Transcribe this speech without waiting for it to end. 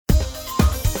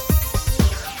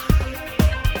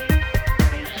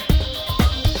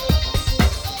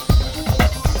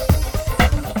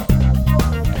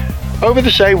Over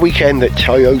the same weekend that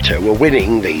Toyota were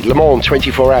winning the Le Mans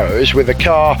 24 Hours with a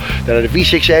car that had a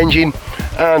V6 engine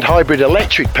and hybrid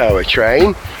electric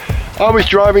powertrain, I was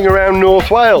driving around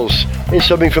North Wales in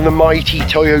something from the mighty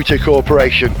Toyota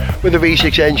Corporation with a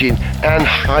V6 engine and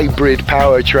hybrid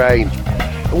powertrain.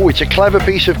 Oh, it's a clever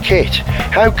piece of kit.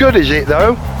 How good is it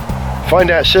though? Find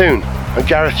out soon on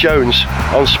Gareth Jones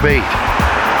on Speed.